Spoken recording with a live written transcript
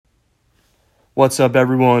What's up,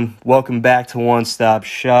 everyone? Welcome back to One Stop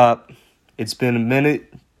Shop. It's been a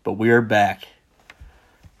minute, but we are back.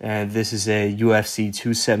 And this is a UFC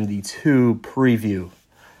 272 preview.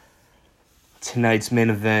 Tonight's main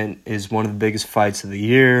event is one of the biggest fights of the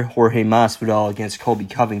year. Jorge Masvidal against Colby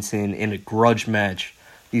Covington in a grudge match.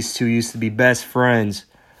 These two used to be best friends.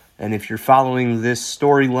 And if you're following this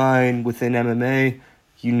storyline within MMA,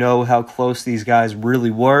 you know how close these guys really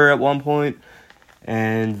were at one point.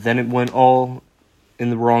 And then it went all in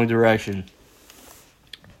the wrong direction.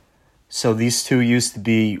 So these two used to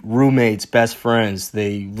be roommates, best friends.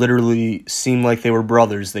 They literally seemed like they were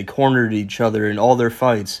brothers. They cornered each other in all their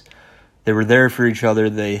fights. They were there for each other.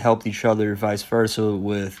 They helped each other, vice versa,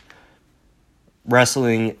 with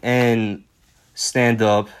wrestling and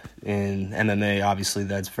stand-up in MMA. Obviously,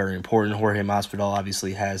 that's very important. Jorge Masvidal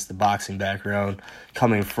obviously has the boxing background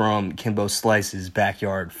coming from Kimbo Slice's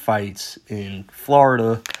backyard fights in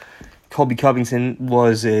Florida. Colby Covington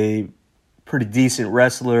was a pretty decent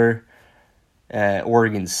wrestler at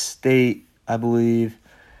Oregon State, I believe.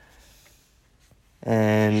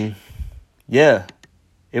 And, yeah,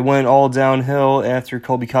 it went all downhill after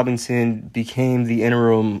Colby Covington became the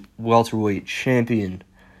interim welterweight champion.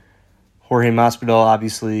 Jorge Masvidal,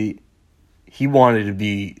 obviously, he wanted to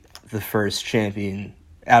be the first champion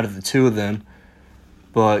out of the two of them.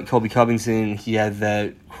 But Colby Covington, he had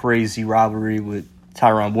that crazy rivalry with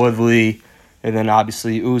Tyron Woodley, and then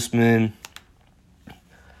obviously Usman.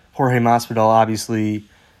 Jorge Masvidal, obviously,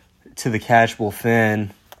 to the casual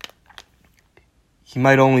fan, he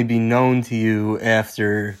might only be known to you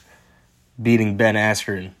after beating Ben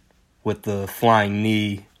Askren with the flying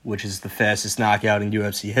knee, which is the fastest knockout in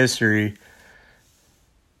UFC history.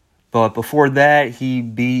 But before that, he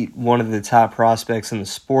beat one of the top prospects in the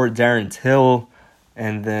sport, Darren Till,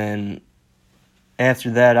 and then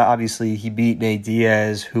after that, obviously, he beat Nate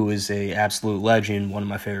Diaz, who is an absolute legend, one of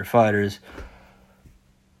my favorite fighters.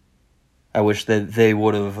 I wish that they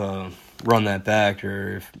would have run that back,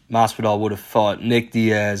 or if Masvidal would have fought Nick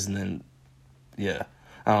Diaz, and then, yeah,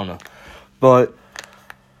 I don't know. But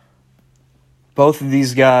both of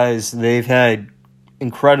these guys, they've had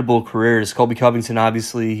incredible careers. Colby Covington,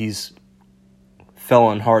 obviously, he's fell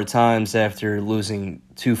on hard times after losing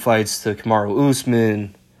 2 fights to Kamaru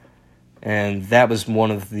Usman. And that was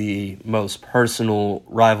one of the most personal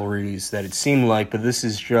rivalries that it seemed like. But this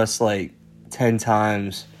is just like 10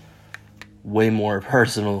 times way more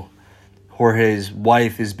personal. Jorge's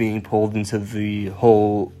wife is being pulled into the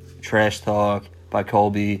whole trash talk by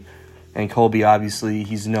Colby. And Colby, obviously,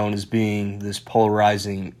 he's known as being this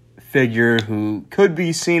polarizing figure who could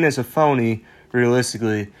be seen as a phony,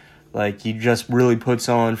 realistically. Like, he just really puts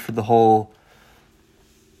on for the whole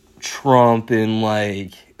Trump and,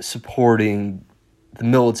 like, supporting the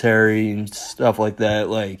military and stuff like that.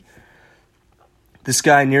 Like, this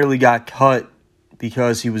guy nearly got cut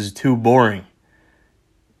because he was too boring.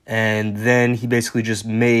 And then he basically just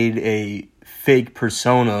made a fake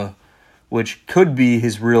persona, which could be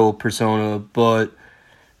his real persona, but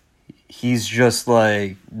he's just,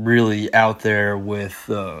 like, really out there with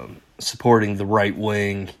supporting the right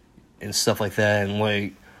wing and stuff like that. And,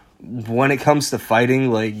 like, when it comes to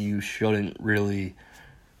fighting, like, you shouldn't really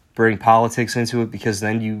bring politics into it, because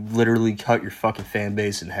then you literally cut your fucking fan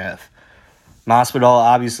base in half. Masvidal,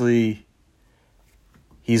 obviously,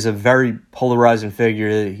 he's a very polarizing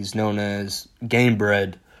figure. He's known as game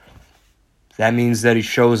bred. That means that he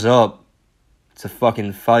shows up to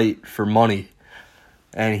fucking fight for money,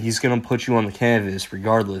 and he's going to put you on the canvas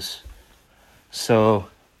regardless. So,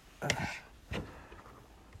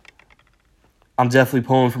 I'm definitely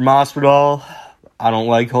pulling for Masvidal. I don't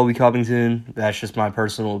like Colby Covington. That's just my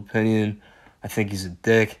personal opinion. I think he's a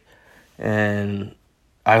dick, and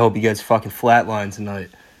I hope he gets fucking flatlined tonight.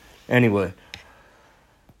 Anyway,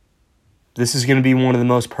 this is going to be one of the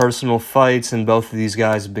most personal fights, and both of these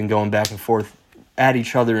guys have been going back and forth at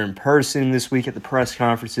each other in person this week at the press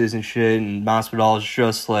conferences and shit, and Masvidal is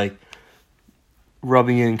just, like,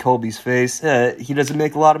 rubbing it in Colby's face. He doesn't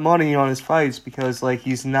make a lot of money on his fights because, like,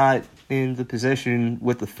 he's not in the position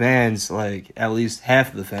with the fans, like, at least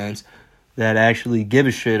half of the fans, that actually give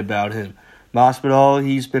a shit about him. Masvidal,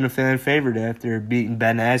 he's been a fan favorite after beating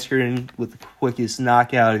Ben Askren with the quickest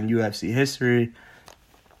knockout in UFC history.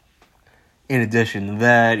 In addition to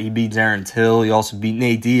that, he beat Darren Till. He also beat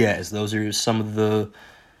Nate Diaz. Those are some of the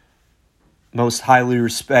most highly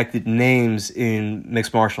respected names in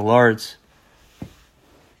mixed martial arts.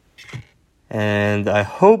 And I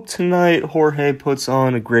hope tonight Jorge puts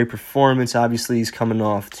on a great performance. Obviously, he's coming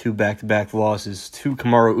off 2 back-to-back losses to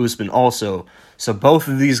Kamaru Usman also. So both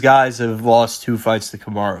of these guys have lost 2 fights to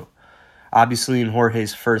Kamaru. Obviously, in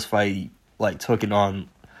Jorge's first fight, he took it on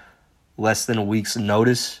less than a week's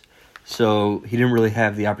notice, so he didn't really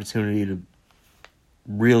have the opportunity to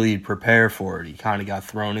really prepare for it. He kind of got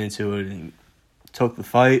thrown into it and took the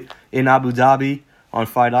fight in Abu Dhabi on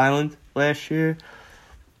Fight Island last year,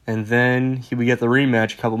 and then he would get the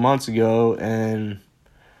rematch a couple months ago, and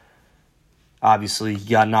obviously he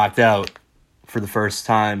got knocked out for the first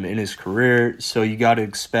time in his career, so you got to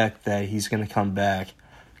expect that he's going to come back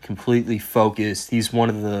completely focused. He's one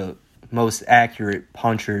of the most accurate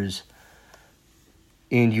punchers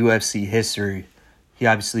in UFC history. He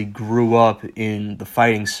obviously grew up in the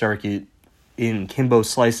fighting circuit in Kimbo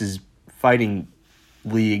Slice's fighting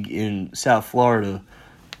league in South Florida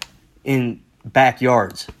in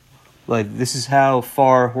backyards. This is how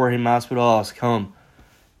far Jorge Masvidal has come.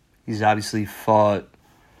 He's obviously fought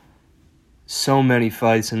so many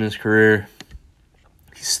fights in his career.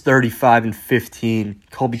 He's 35-15.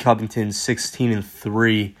 Colby Covington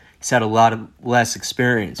 16-3. He's had a lot of less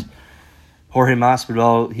experience. Jorge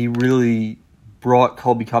Masvidal, he really brought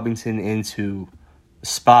Colby Covington into the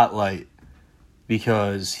spotlight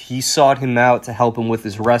because he sought him out to help him with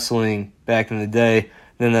his wrestling back in the day.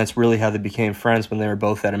 Then that's really how they became friends when they were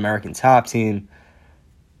both at American Top Team,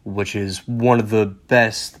 which is one of the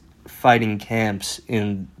best fighting camps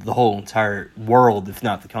in the whole entire world, if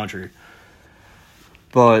not the country.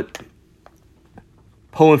 But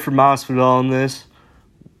pulling for Masvidal in this,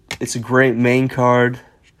 it's a great main card.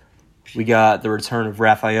 We got the return of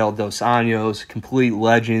Rafael Dos Anjos, complete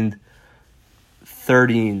legend,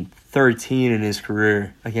 30-13 in his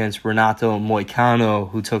career against Renato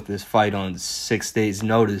Moicano, who took this fight on 6 days'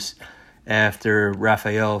 notice after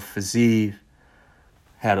Rafael Fiziev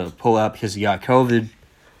had to pull out because he got COVID.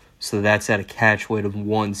 So that's at a catch weight of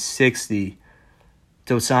 160.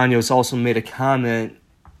 Dos Anjos also made a comment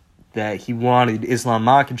that he wanted Islam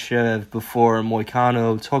Makhachev before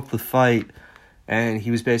Moicano took the fight. And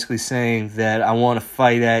he was basically saying that I want to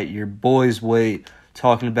fight at your boy's weight,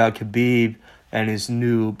 talking about Khabib and his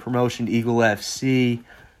new promotion, Eagle FC,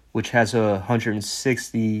 which has a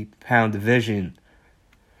 160-pound division.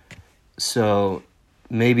 So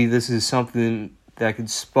maybe this is something that could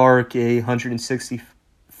spark a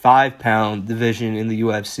 165-pound division in the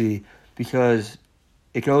UFC because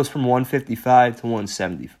it goes from 155 to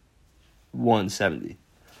 170 to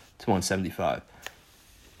 175.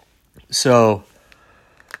 So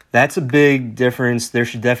that's a big difference. There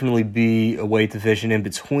should definitely be a weight division in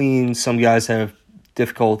between. Some guys have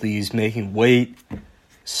difficulties making weight,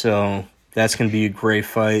 so that's going to be a great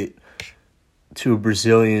fight. Two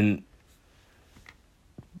Brazilian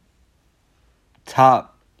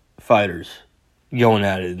top fighters going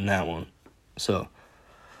at it in that one. So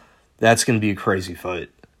that's going to be a crazy fight.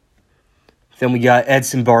 Then we got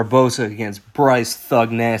Edson Barboza against Bryce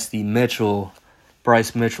Thug Nasty Mitchell.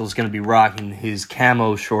 Bryce Mitchell's going to be rocking his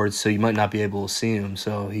camo shorts, so you might not be able to see him.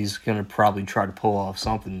 So he's going to probably try to pull off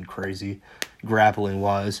something crazy,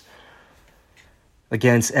 grappling-wise,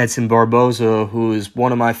 against Edson Barboza, who is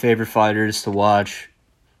one of my favorite fighters to watch.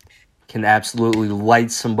 Can absolutely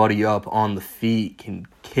light somebody up on the feet, can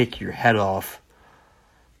kick your head off,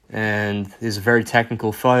 and is a very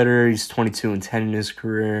technical fighter. He's 22-10 in his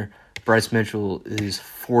career. Bryce Mitchell is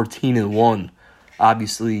 14-1.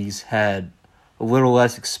 Obviously, he's had a little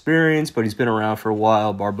less experience, but he's been around for a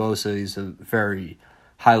while. Barboza is a very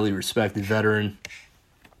highly respected veteran.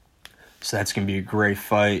 So that's going to be a great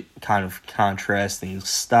fight, kind of contrasting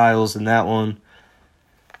styles in that one.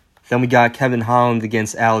 Then we got Kevin Holland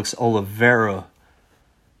against Alex Oliveira,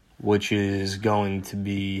 which is going to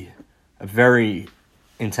be a very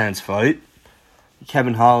intense fight.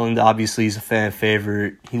 Kevin Holland, obviously, is a fan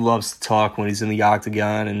favorite. He loves to talk when he's in the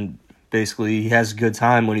octagon, and basically he has a good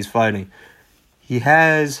time when he's fighting. He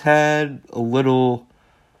has had a little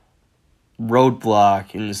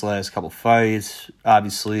roadblock in his last couple fights.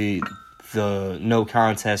 Obviously, the no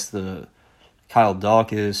contest to Kyle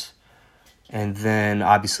Dawkins, and then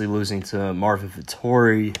obviously losing to Marvin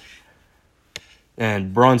Vettori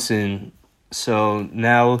and Brunson. So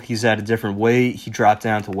now he's at a different weight. He dropped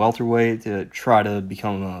down to welterweight to try to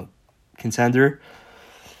become a contender.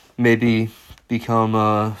 Maybe become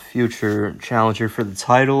a future challenger for the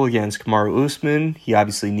title against Kamaru Usman. He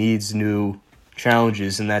obviously needs new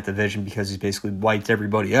challenges in that division because he's basically wiped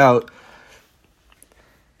everybody out.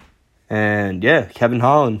 And yeah, Kevin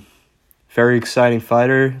Holland, very exciting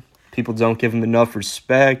fighter. People don't give him enough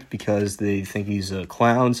respect because they think he's a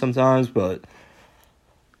clown sometimes, but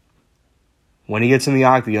when he gets in the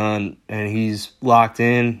octagon and he's locked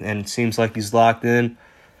in, and it seems like he's locked in,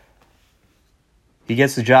 he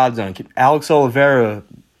gets the job done. Alex Oliveira,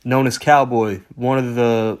 known as Cowboy, one of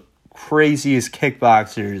the craziest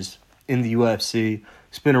kickboxers in the UFC.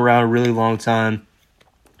 He's been around a really long time.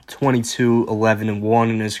 22, 11, and 1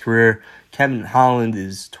 in his career. Kevin Holland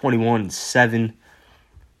is 21 and 7.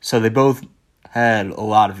 So they both had a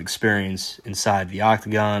lot of experience inside the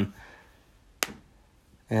octagon.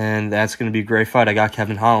 And that's going to be a great fight. I got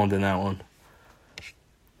Kevin Holland in that one.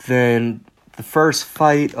 Then the first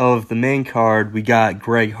fight of the main card, we got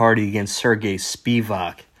Greg Hardy against Sergey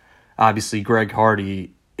Spivak. Obviously, Greg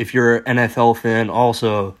Hardy, if you're an NFL fan,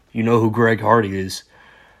 also, you know who Greg Hardy is.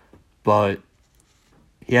 But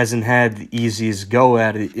he hasn't had the easiest go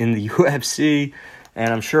at it in the UFC.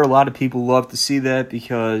 And I'm sure a lot of people love to see that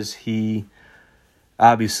because he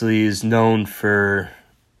obviously is known for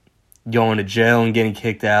going to jail and getting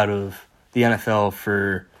kicked out of the NFL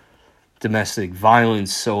for domestic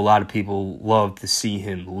violence. So a lot of people love to see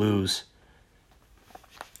him lose.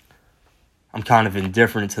 I'm kind of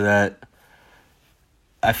indifferent to that.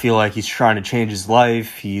 I feel like he's trying to change his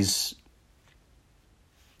life. He's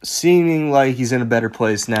seeming like he's in a better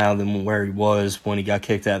place now than where he was when he got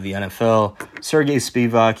kicked out of the NFL. Sergey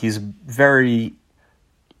Spivak, he's a very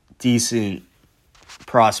decent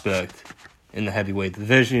prospect in the heavyweight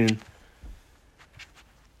division.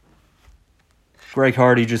 Greg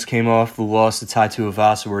Hardy just came off the loss to Tai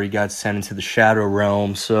Tuivasa where he got sent into the Shadow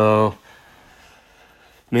Realm, so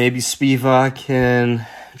maybe Spivak can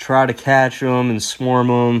try to catch him and swarm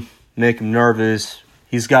him, make him nervous.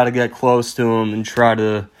 He's got to get close to him and try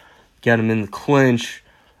to get him in the clinch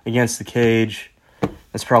against the cage.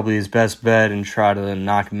 That's probably his best bet, and try to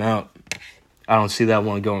knock him out. I don't see that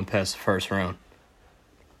one going past the first round.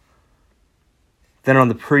 Then on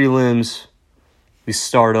the prelims, we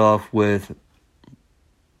start off with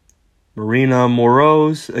Marina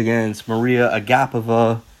Moroz against Maria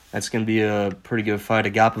Agapova. That's going to be a pretty good fight.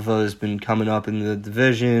 Agapova has been coming up in the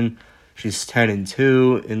division. She's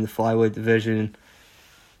 10-2 in the flyweight division.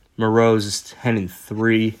 Moroz is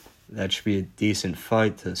 10-3. That should be a decent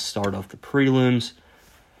fight to start off the prelims.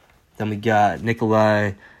 Then we got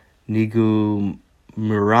Nikolai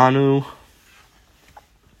Negumereanu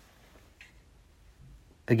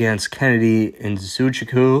against Kennedy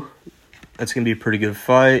Nzechukwu. That's going to be a pretty good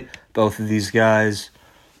fight. Both of these guys,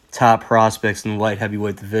 top prospects in the light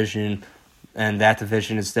heavyweight division, and that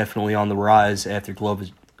division is definitely on the rise after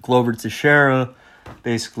Glover Teixeira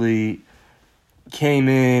basically came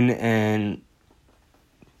in and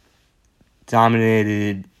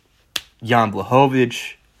dominated Jan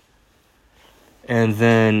Blachowicz. And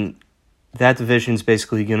then that division is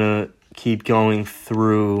basically going to keep going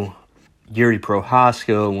through Yuri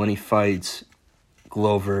Prohaska when he fights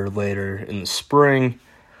Glover later in the spring.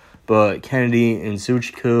 But Kennedy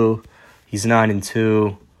Nzechukwu, he's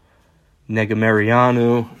 9-2.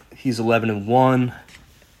 Negumereanu, he's 11-1.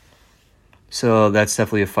 So that's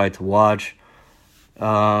definitely a fight to watch.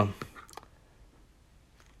 The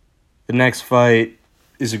next fight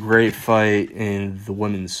is a great fight in the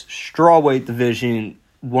women's strawweight division.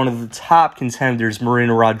 One of the top contenders,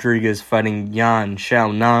 Marina Rodriguez, fighting Yan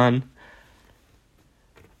Xiaonan.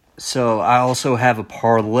 So I also have a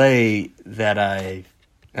parlay that I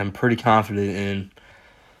am pretty confident in.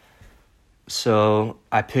 So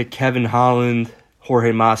I picked Kevin Holland,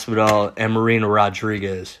 Jorge Masvidal, and Marina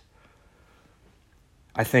Rodriguez.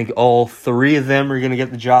 I think all three of them are going to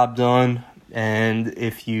get the job done. And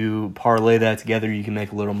if you parlay that together, you can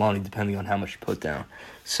make a little money depending on how much you put down.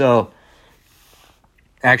 So,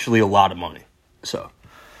 actually a lot of money.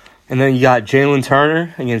 And then you got Jalen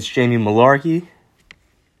Turner against Jamie Mullarkey.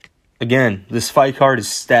 Again, this fight card is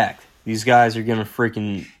stacked. These guys are going to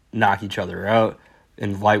freaking knock each other out.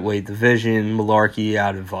 In lightweight division, Mullarkey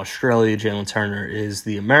out of Australia. Jalen Turner is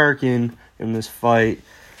the American in this fight.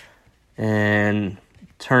 And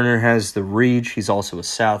Turner has the reach. He's also a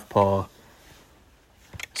southpaw.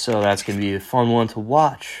 So that's going to be a fun one to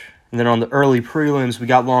watch. And then on the early prelims, we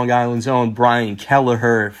got Long Island's own Brian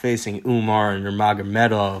Kelleher facing Umar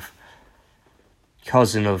Nurmagomedov,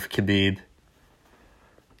 cousin of Khabib.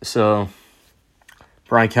 So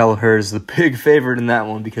Brian Kelleher is the big favorite in that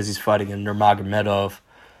one because he's fighting a Nurmagomedov.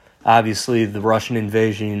 Obviously, the Russian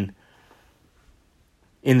invasion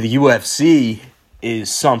in the UFC is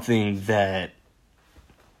something that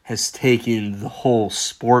has taken the whole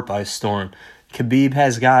sport by storm. Khabib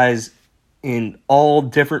has guys in all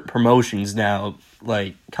different promotions now,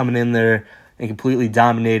 like coming in there and completely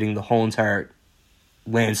dominating the whole entire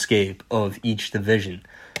landscape of each division.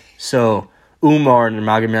 So Umar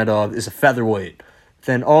Nurmagomedov is a featherweight.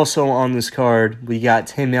 Then also on this card, we got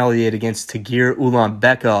Tim Elliott against Tagir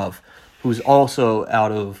Ulanbekov, who's also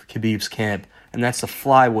out of Khabib's camp, and that's a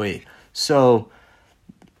flyweight. So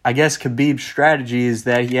I guess Khabib's strategy is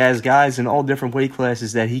that he has guys in all different weight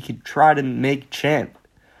classes that he could try to make champ,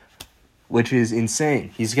 which is insane.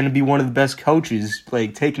 He's going to be one of the best coaches,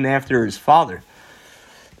 like taken after his father.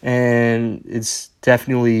 And it's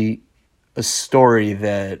definitely a story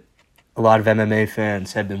that a lot of MMA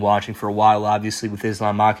fans have been watching for a while. Obviously, with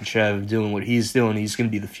Islam Makhachev doing what he's doing, he's going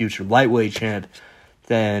to be the future lightweight champ.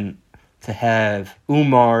 Then to have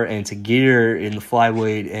Umar and Tagir in the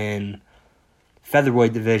flyweight and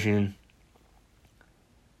featherweight division,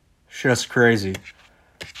 just crazy.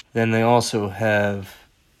 Then they also have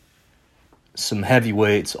some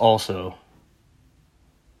heavyweights also.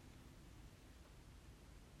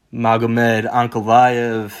 Magomed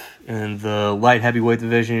Ankalaev in the light heavyweight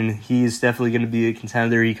division, he's definitely going to be a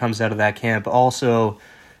contender. He comes out of that camp also.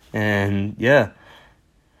 And yeah.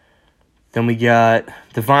 Then we got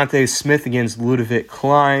Devontae Smith against Ludovic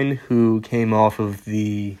Klein, who came off of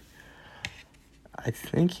I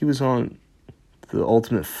think he was on the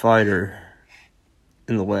Ultimate Fighter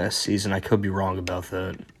in the last season. I could be wrong about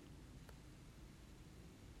that.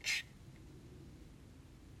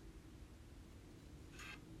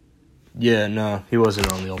 Yeah, no, he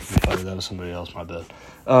wasn't on the Ultimate Fighter. That was somebody else, my bad.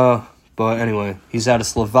 But anyway, he's out of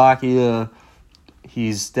Slovakia.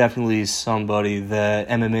 He's definitely somebody that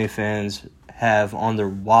MMA fans have on their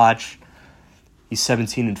watch. He's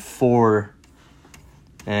 17-4,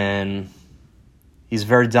 and he's a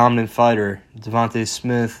very dominant fighter. Devontae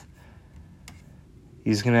Smith,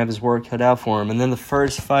 he's going to have his work cut out for him. And then the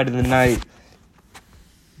first fight of the night,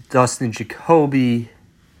 Dustin Jacoby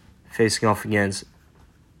facing off against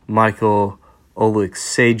Michael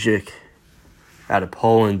Oleksiejczuk out of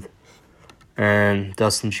Poland. And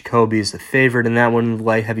Dustin Jacoby is the favorite in that one in the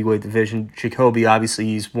light heavyweight division. Jacoby, obviously,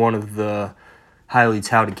 he's one of the highly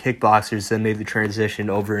touted kickboxers that made the transition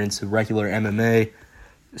over into regular MMA.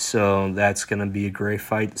 So that's going to be a great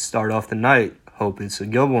fight to start off the night. Hope it's a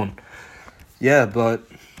good one. Yeah, but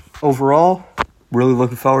overall, really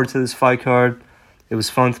looking forward to this fight card. It was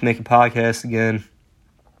fun to make a podcast again.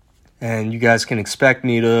 And you guys can expect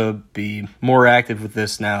me to be more active with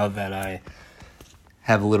this now that I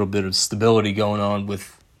have a little bit of stability going on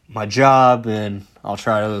with my job. And I'll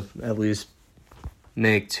try to at least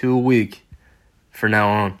make 2 a week for now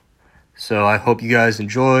on. So I hope you guys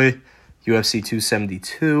enjoy UFC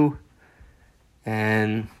 272.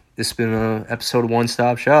 And this has been an episode of One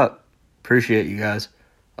Stop Shop. Appreciate you guys.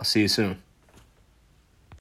 I'll see you soon.